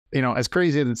as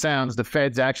crazy as it sounds, the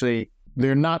Fed's actually,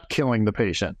 they're not killing the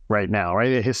patient right now,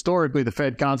 right? Historically, the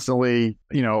Fed constantly,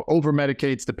 over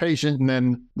medicates the patient,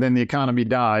 and then the economy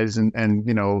dies, and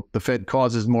the Fed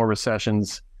causes more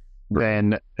recessions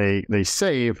than they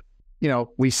save.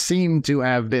 We seem to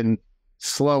have been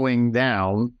slowing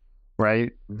down,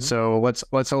 right? Mm-hmm. So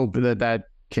let's hope that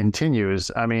continues.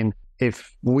 I mean,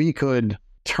 if we could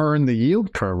turn the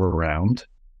yield curve around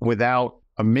without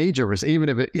a major, even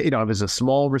if if it's a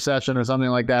small recession or something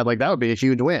like that would be a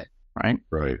huge win, right?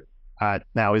 Right.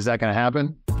 Now, is that going to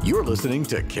happen? You're listening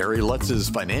to Kerry Lutz's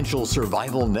Financial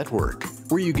Survival Network,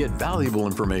 where you get valuable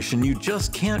information you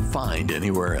just can't find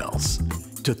anywhere else.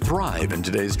 To thrive in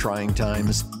today's trying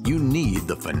times, you need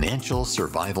the Financial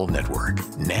Survival Network,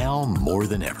 now more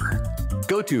than ever.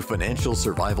 Go to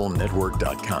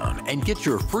financialsurvivalnetwork.com and get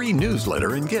your free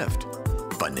newsletter and gift.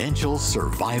 Financial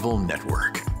Survival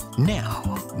Network,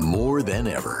 now more than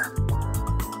ever.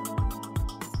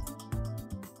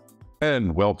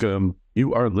 And welcome.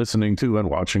 You are listening to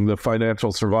and watching the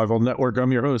Financial Survival Network.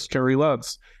 I'm your host, Kerry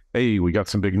Lutz. Hey, we got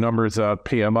some big numbers out,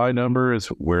 PMI numbers.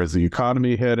 Where's the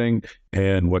economy heading?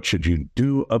 And what should you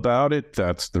do about it?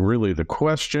 That's really the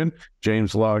question.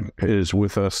 James Locke is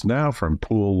with us now from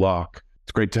Pool Locke.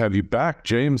 It's great to have you back,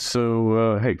 James.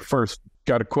 So, hey, first,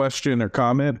 got a question or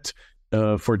comment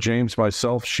for James,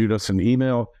 myself, shoot us an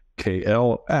email,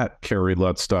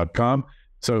 kl@kerrylutz.com.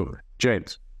 So,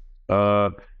 James,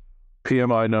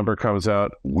 PMI number comes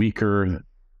out weaker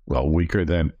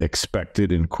than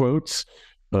expected in quotes.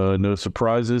 No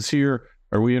surprises here.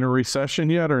 Are we in a recession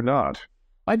yet or not?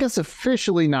 I guess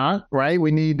officially not, right?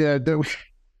 We need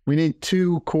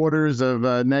 2 quarters of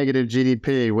negative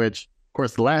GDP, which, of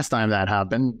course, the last time that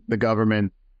happened, the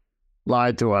government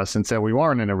lied to us and said we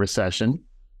weren't in a recession.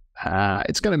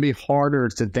 It's going to be harder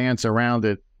to dance around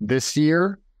it this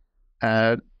year.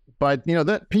 But,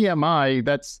 that PMI,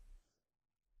 that's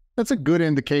a good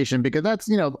indication, because that's,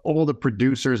 all the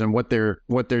producers and what they're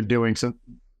doing. So,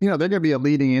 they're going to be a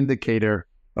leading indicator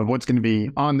of what's going to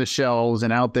be on the shelves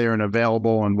and out there and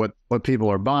available, and what people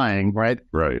are buying, right?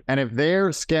 Right. And if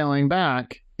they're scaling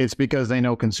back, it's because they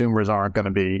know consumers aren't going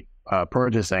to be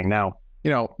purchasing. Now,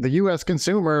 the U.S.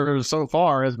 consumer so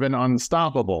far has been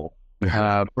unstoppable,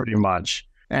 pretty much.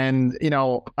 And,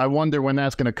 I wonder when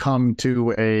that's going to come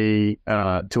to a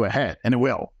head, and it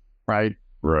will, right?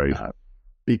 Right.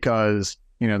 Because,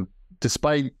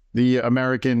 despite the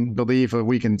American belief that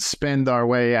we can spend our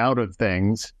way out of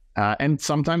things, and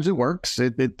sometimes it works,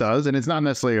 it does, and it's not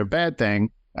necessarily a bad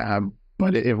thing.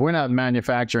 But if we're not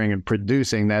manufacturing and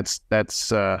producing, that's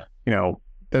going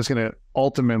to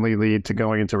ultimately lead to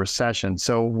going into recession.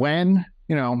 So when,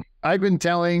 I've been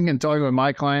telling and talking with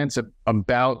my clients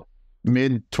about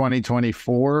mid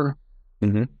 2024,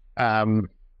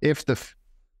 if the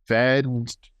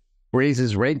Fed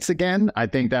raises rates again, I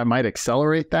think that might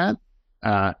accelerate that.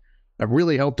 I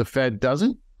really hope the Fed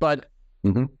doesn't, but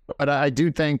I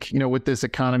do think, with this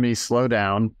economy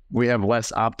slowdown, we have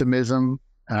less optimism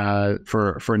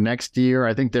for next year.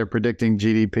 I think they're predicting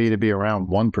GDP to be around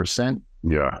 1%.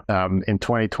 Yeah. In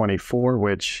 2024,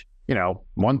 which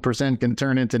 1% can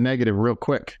turn into negative real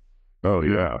quick. Oh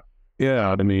yeah, yeah.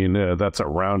 I mean, that's a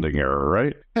rounding error,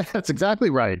 right? That's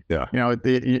exactly right. Yeah.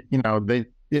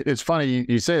 It's funny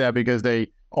you say that, because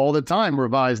they all the time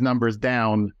revise numbers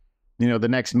down, the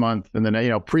next month and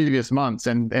then, previous months.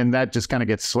 And that just kind of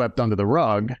gets swept under the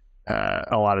rug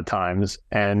a lot of times.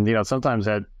 And, sometimes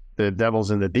that the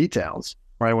devil's in the details,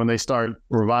 right? When they start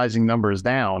revising numbers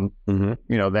down, then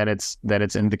it's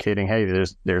indicating, hey,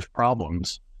 there's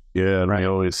problems. Yeah. And right. I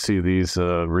always see these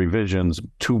revisions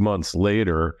 2 months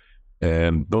later,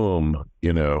 and boom,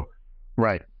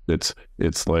 Right. It's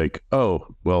like, oh,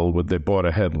 well, what they bought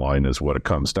a headline is what it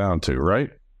comes down to, right?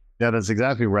 Yeah, that's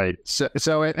exactly right. So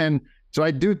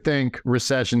I do think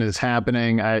recession is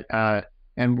happening.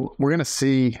 And we're going to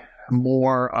see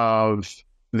more of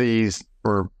these,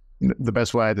 or the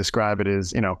best way I describe it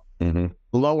is,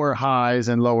 lower highs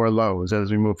and lower lows as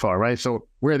we move forward, right? So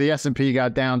where the S&P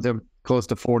got down to close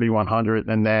to 4,100,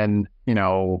 and then,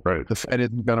 right. The Fed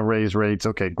isn't going to raise rates.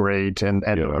 Okay, great. And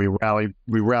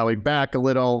we rallied back a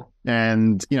little.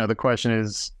 And, the question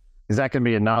is that going to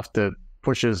be enough to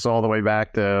push us all the way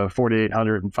back to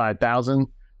 4,800 and 5,000?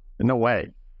 No way.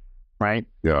 Right.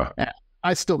 Yeah.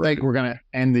 I still think we're going to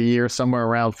end the year somewhere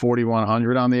around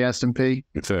 4,100 on the S&P.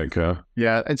 You think, huh?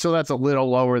 Yeah. And so that's a little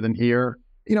lower than here.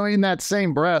 In that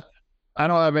same breath, I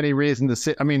don't have any reason to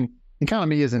say, the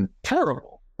economy isn't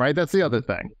terrible, right? That's the other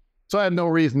thing. So I have no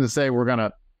reason to say we're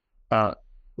going to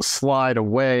slide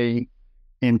away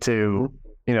into,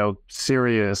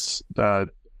 serious,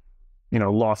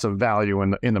 loss of value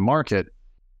in the market.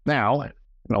 Now, an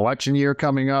election year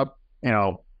coming up,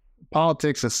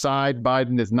 politics aside,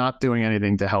 Biden is not doing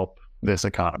anything to help this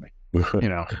economy.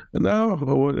 No,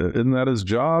 isn't that his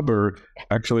job? Or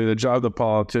actually, the job of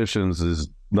politicians is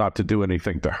not to do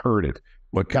anything to hurt it.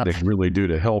 What can they really do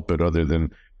to help it other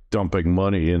than dumping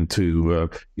money into,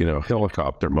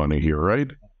 helicopter money here, right?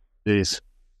 Jeez.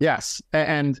 Yes.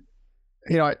 And,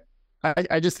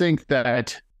 I just think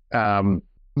that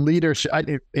leadership,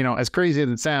 as crazy as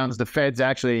it sounds, the Fed's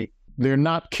actually, they're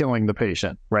not killing the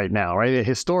patient right now, right?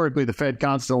 Historically, the Fed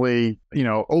constantly,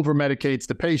 over medicates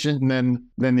the patient, and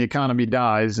then the economy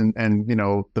dies, and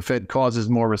the Fed causes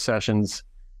more recessions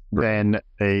than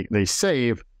they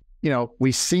save.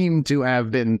 We seem to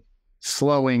have been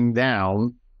slowing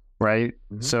down, right?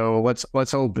 Mm-hmm. So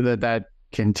let's hope that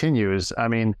continues. I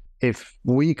mean, if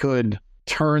we could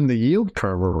turn the yield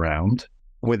curve around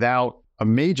without a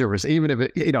major, even if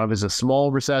it, if it's a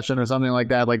small recession or something like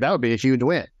that would be a huge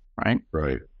win.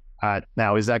 Right.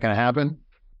 Now, is that going to happen?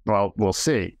 Well, we'll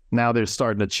see. Now they're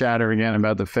starting to chatter again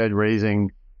about the Fed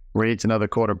raising rates another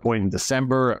quarter point in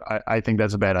December. I think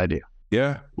that's a bad idea.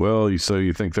 Yeah. Well, so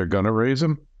you think they're going to raise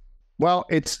them? Well,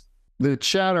 the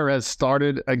chatter has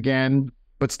started again,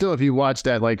 but still, if you watch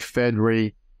that Fed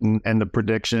rate and the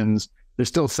predictions, they're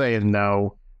still saying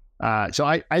no. So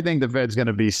I think the Fed's going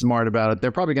to be smart about it.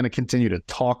 They're probably going to continue to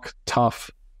talk tough,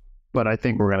 but I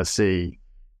think we're going to see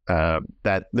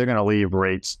that they're going to leave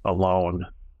rates alone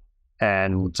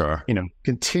and,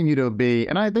 continue to be,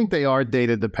 and I think they are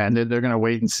data dependent. They're going to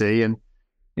wait and see. And,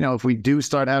 if we do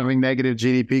start having negative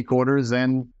GDP quarters,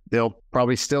 then they'll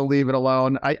probably still leave it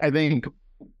alone. I don't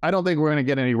think we're going to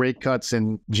get any rate cuts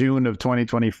in June of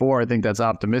 2024. I think that's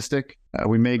optimistic.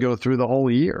 We may go through the whole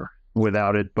year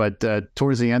without it, but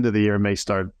towards the end of the year, it may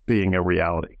start being a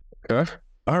reality. Okay.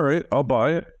 All right. I'll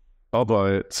buy it.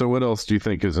 So what else do you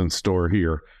think is in store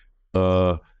here?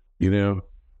 At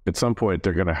some point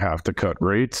they're going to have to cut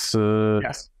rates.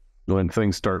 Yes. When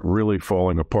things start really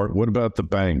falling apart. What about the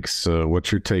banks?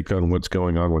 What's your take on what's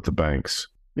going on with the banks?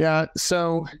 Yeah.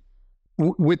 So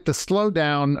with the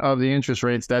slowdown of the interest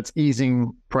rates, that's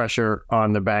easing pressure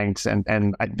on the banks.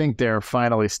 And I think they're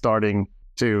finally starting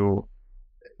to,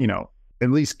 at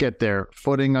least get their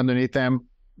footing underneath them.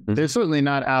 Mm-hmm. They're certainly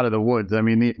not out of the woods. I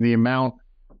mean, the amount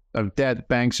of debt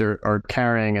banks are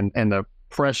carrying and the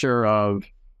pressure of,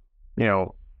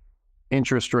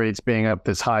 interest rates being up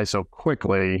this high so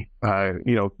quickly,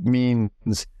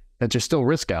 means that there's still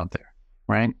risk out there,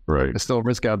 right? Right. There's still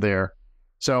risk out there.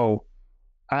 So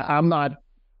I'm not,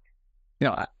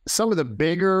 some of the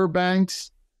bigger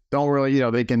banks don't really,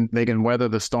 they can weather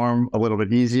the storm a little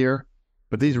bit easier,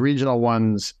 but these regional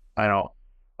ones, I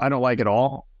don't like at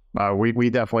all. We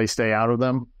definitely stay out of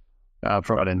them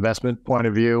from an investment point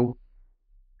of view.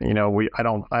 I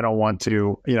don't want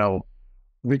to,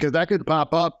 because that could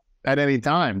pop up at any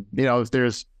time. If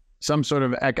there's some sort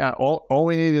of all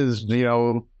we need is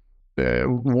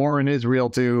war in Israel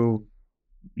to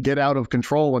get out of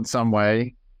control in some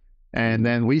way, and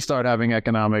then we start having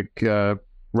economic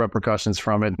repercussions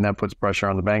from it, and that puts pressure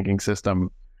on the banking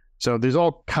system. So there's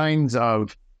all kinds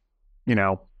of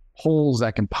holes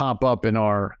that can pop up in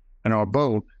our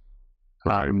boat,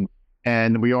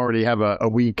 and we already have a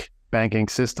weak banking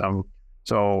system.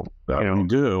 So we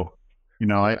do.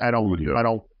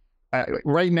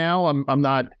 Right now, I'm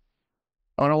not.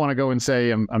 I don't want to go and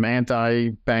say I'm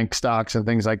anti-bank stocks and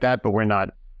things like that, but we're not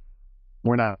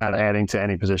adding to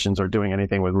any positions or doing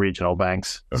anything with regional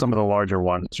banks. Okay. Some of the larger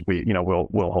ones,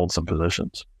 we'll hold some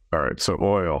positions. All right. So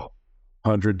oil,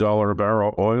 $100 a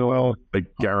barrel oil, it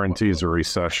guarantees a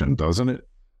recession, doesn't it?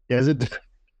 Yes,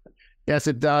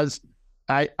 it does.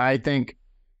 I think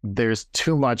there's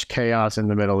too much chaos in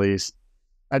the Middle East.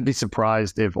 I'd be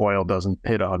surprised if oil doesn't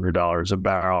hit $100 a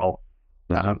barrel.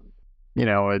 It's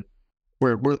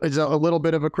a little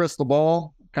bit of a crystal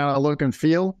ball kind of look and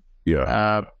feel.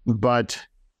 Yeah. But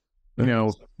I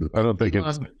don't think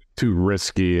it's too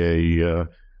risky a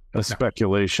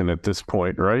speculation at this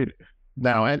point, right?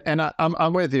 No, and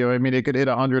I'm with you. I mean, it could hit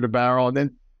 100 a barrel, and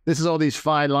then this is all these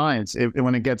fine lines.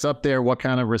 When it gets up there, what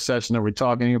kind of recession are we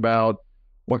talking about?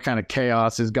 What kind of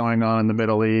chaos is going on in the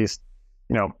Middle East?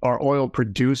 Are oil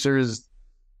producers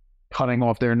cutting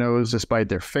off their nose despite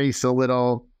their face a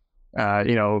little?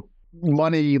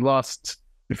 Money lust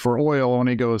for oil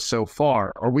only goes so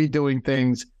far. Are we doing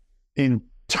things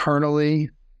internally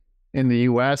in the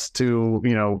U.S. to,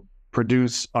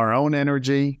 produce our own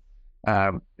energy?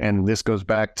 And this goes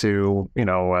back to,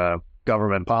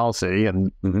 government policy,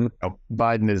 and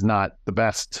Biden is not the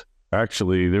best.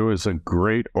 Actually, there was a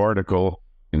great article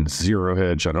in Zero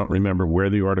Hedge. I don't remember where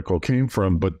the article came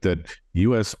from, but that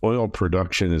U.S. oil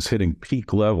production is hitting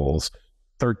peak levels,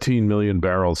 13 million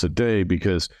barrels a day,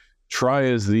 because try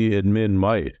as the admin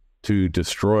might to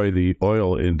destroy the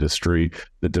oil industry,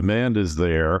 the demand is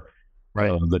there.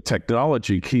 Right. The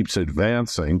technology keeps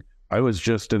advancing. I was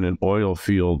just in an oil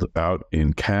field out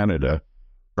in Canada,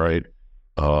 right?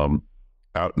 Out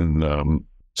in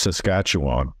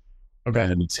Saskatchewan. Okay.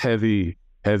 And it's heavy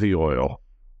oil.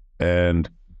 And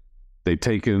they've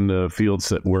taken fields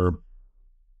that were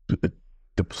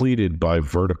depleted by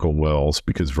vertical wells,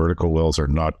 because vertical wells are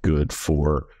not good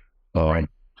for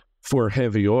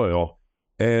heavy oil.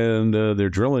 And they're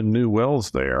drilling new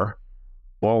wells there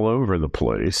all over the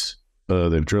place.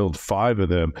 They've drilled 5 of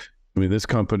them. I mean, this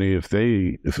company, if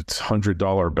it's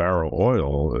 $100 barrel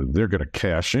oil, they're going to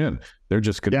cash in. They're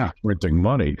just going to be printing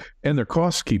money. And their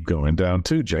costs keep going down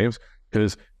too, James,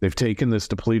 because they've taken this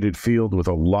depleted field with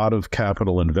a lot of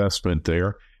capital investment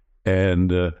there, and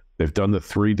they've done the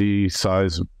 3D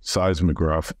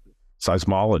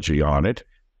seismology on it.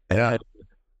 And,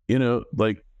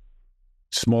 like,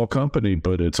 small company,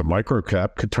 but it's a micro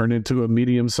cap, could turn into a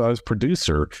medium-sized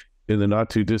producer in the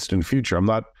not-too-distant future. I'm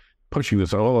not pushing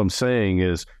this. All I'm saying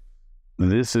is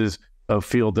this is a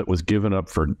field that was given up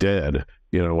for dead,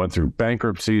 went through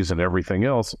bankruptcies and everything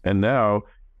else, and now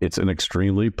it's an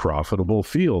extremely profitable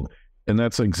field. And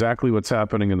that's exactly what's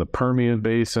happening in the Permian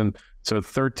Basin. So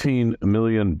 13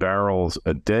 million barrels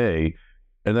a day,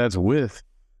 and that's with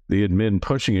the admin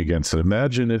pushing against it.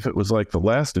 Imagine if it was like the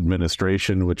last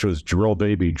administration, which was drill,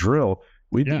 baby, drill.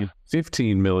 We'd need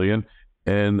 15 million,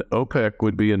 and OPEC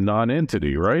would be a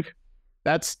non-entity, right?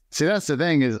 That's the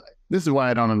thing, is this is why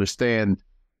I don't understand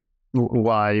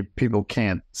why people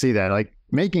can't see that. Like,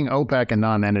 making OPEC a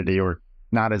non-entity, or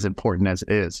not as important as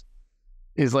it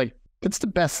is like, it's the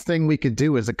best thing we could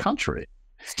do as a country.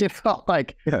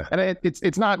 And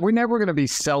it's not, we're never going to be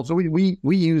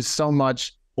we use so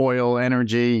much oil,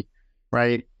 energy,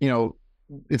 right?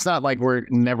 It's not like we're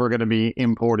never going to be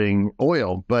importing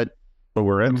oil, but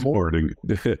we're exporting.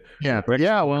 Yeah.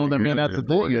 Well, I mean, that's the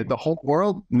thing. The whole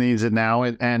world needs it now.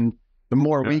 And the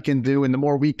more we can do and the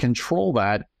more we control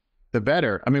that, the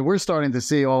better. I mean, we're starting to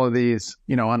see all of these,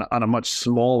 on a much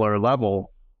smaller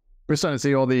level. We're starting to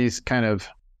see all these kind of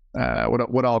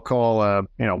what I'll call,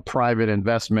 private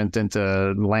investment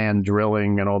into land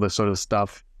drilling and all this sort of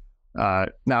stuff.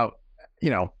 Now,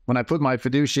 when I put my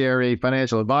fiduciary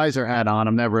financial advisor hat on,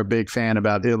 I'm never a big fan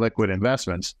about illiquid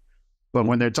investments. But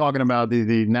when they're talking about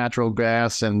the natural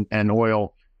gas and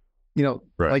oil,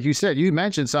 like you said, you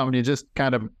mentioned something, you just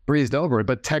kind of breezed over it,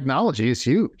 but technology is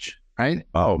huge, right?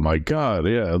 Oh my God.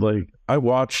 Yeah. Like, I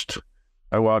watched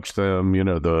them,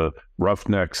 the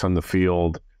roughnecks on the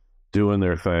field doing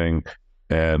their thing,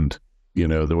 and,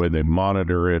 the way they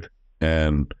monitor it.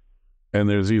 And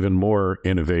there's even more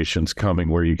innovations coming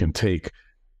where you can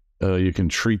you can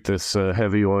treat this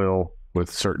heavy oil with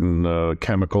certain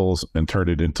chemicals and turn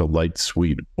it into light,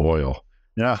 sweet oil.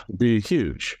 Yeah. It'd be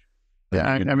huge. Yeah.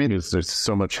 I mean, there's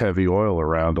so much heavy oil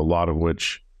around, a lot of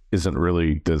which isn't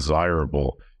really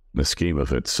desirable in the scheme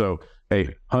of it. So,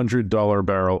 hey, $100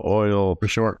 barrel oil, for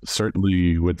sure.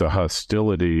 Certainly with the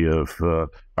hostility of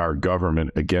our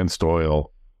government against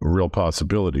oil, a real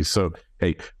possibility. So,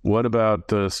 hey, what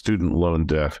about student loan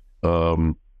debt?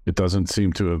 It doesn't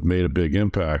seem to have made a big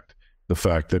impact. The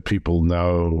fact that people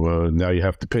now you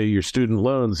have to pay your student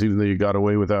loans, even though you got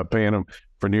away without paying them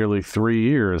for nearly 3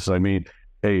 years. I mean,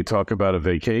 hey, talk about a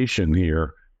vacation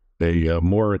here, a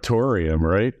moratorium,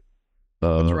 right?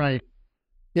 That's right.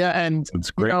 Yeah, and it's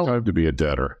a great time to be a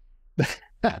debtor. It's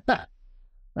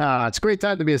a great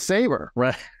time to be a saver,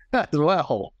 right? As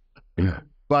well. Yeah.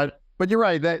 But you're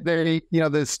right. That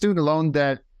the student loan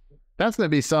debt, that's going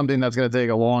to be something that's going to take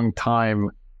a long time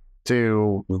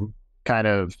to kind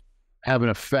of have an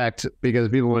effect, because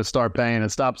people will start paying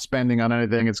and stop spending on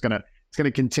anything. It's going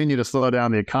to continue to slow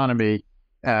down the economy,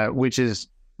 which is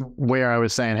where I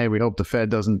was saying, hey, we hope the Fed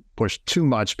doesn't push too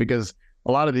much, because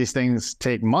a lot of these things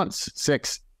take months,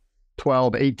 6,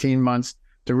 12, 18 months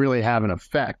to really have an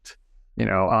effect,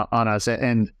 on us.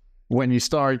 And when you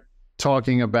start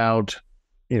talking about,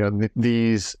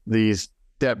 these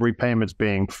debt repayments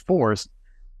being forced,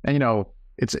 and,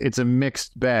 it's a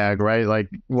mixed bag, right? Like,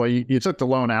 well, you took the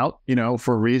loan out,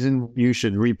 for a reason. You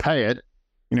should repay it,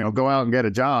 go out and get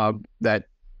a job that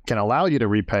can allow you to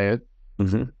repay it.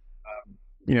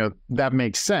 Mm-hmm. That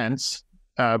makes sense.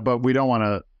 But we don't want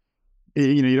to,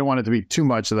 you don't want it to be too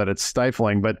much so that it's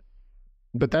stifling, but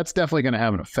that's definitely going to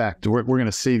have an effect. We're going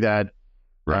to see that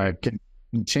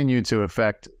continue to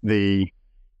affect the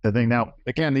thing. Now,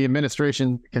 again, the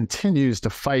administration continues to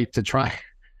fight to try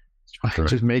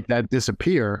just make that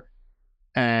disappear.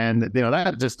 And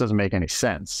that just doesn't make any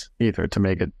sense either to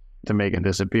make it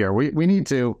disappear. We need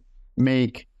to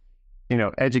make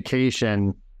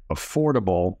education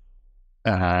affordable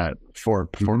for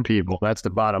people. That's the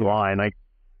bottom line.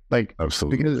 Like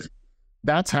absolutely, because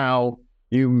that's how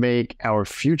you make our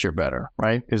future better,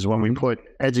 right? Is when we put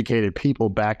educated people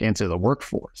back into the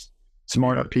workforce.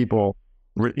 Smarter people,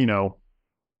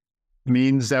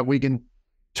 means that we can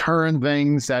turn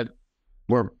things that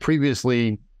were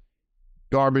previously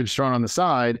garbage thrown on the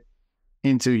side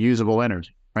into usable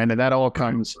energy, right? And that all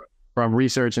comes from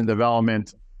research and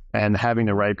development and having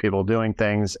the right people doing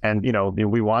things. And,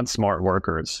 we want smart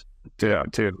workers to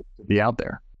be out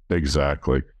there.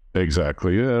 Exactly.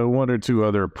 One or two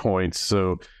other points.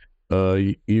 So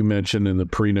you mentioned in the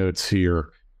pre-notes here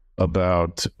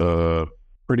about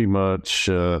pretty much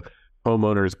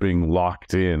homeowners being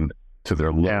locked in to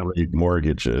their low rate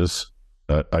mortgages.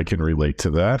 I can relate to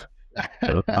that.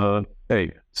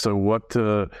 Hey, so what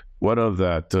of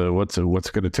that?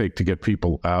 What's going to take to get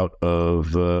people out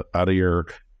of your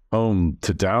home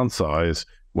to downsize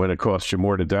when it costs you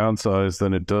more to downsize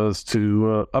than it does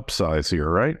to upsize here,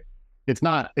 right? It's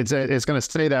not. It's going to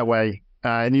stay that way.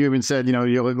 And you even said,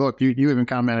 you even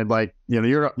commented like,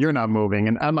 you're not moving,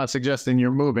 and I'm not suggesting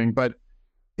you're moving, but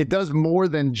it does more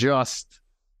than just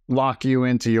lock you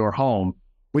into your home,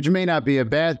 which may not be a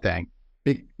bad thing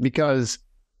because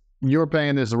you're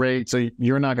paying this rate, so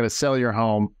you're not going to sell your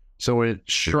home. So it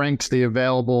shrinks the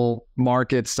available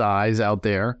market size out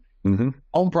there. Mm-hmm.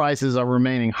 Home prices are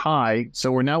remaining high.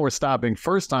 So we're stopping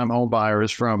first-time home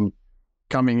buyers from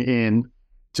coming in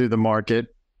to the market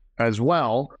as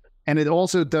well. And it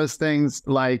also does things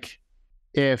like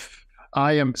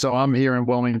I'm here in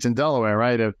Wilmington, Delaware,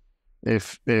 right?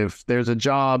 If there's a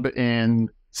job in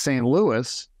St.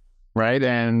 Louis, right,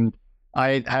 and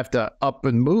I have to up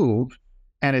and move,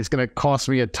 and it's going to cost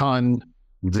me a ton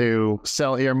to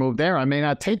sell here, move there, I may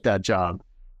not take that job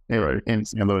in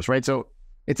St. Louis, right? So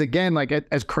it's, again, like,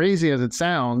 as crazy as it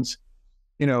sounds,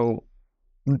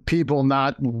 people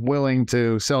not willing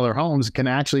to sell their homes can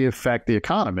actually affect the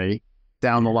economy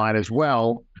down the line as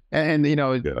well. And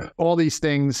all these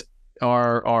things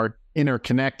are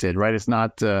interconnected, right? It's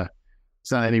not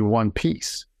any one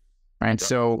piece, right?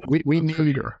 So we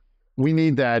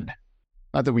need that.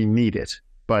 Not that we need it,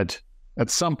 but at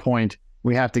some point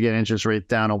we have to get interest rates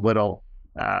down a little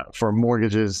for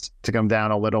mortgages to come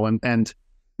down a little. And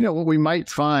what we might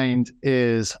find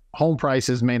is home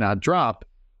prices may not drop,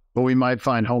 but we might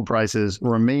find home prices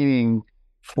remaining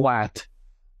flat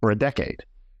for a decade.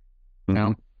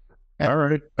 All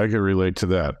right. I can relate to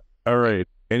that. All right.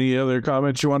 Any other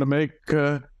comments you want to make,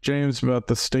 James, about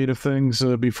the state of things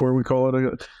before we call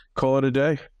it a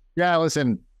day? Yeah,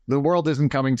 listen, the world isn't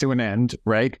coming to an end,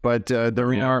 right? But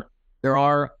there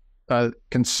are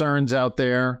concerns out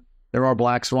there. There are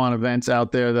black swan events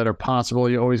out there that are possible.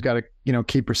 You always got to,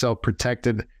 keep yourself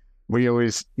protected. We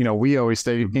always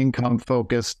stay income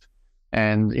focused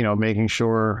and, making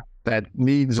sure that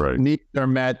needs are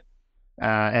met.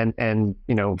 And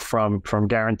from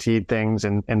guaranteed things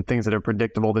and things that are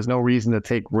predictable. There's no reason to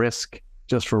take risk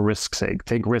just for risk's sake.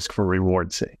 Take risk for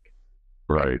reward's sake.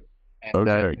 Right. And,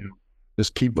 okay.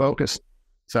 Just keep focused.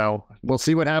 So we'll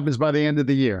see what happens by the end of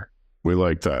the year. We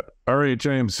like that. All right,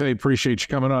 James. Hey, appreciate you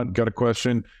coming on. Got a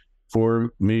question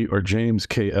for me or James?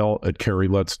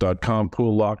 KL@kerrylutz.com,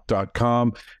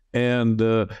 poollock.com. And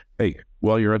hey,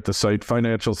 while you're at the site,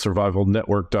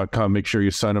 financialsurvivalnetwork.com, make sure you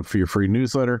sign up for your free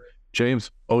newsletter. James,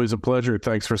 always a pleasure.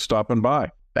 Thanks for stopping by.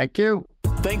 Thank you.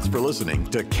 Thanks for listening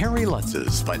to Kerry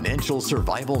Lutz's Financial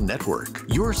Survival Network,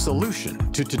 your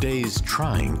solution to today's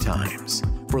trying times.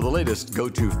 For the latest, go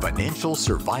to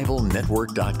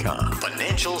financialsurvivalnetwork.com.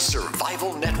 Financial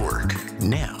Survival Network,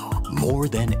 now more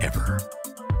than ever.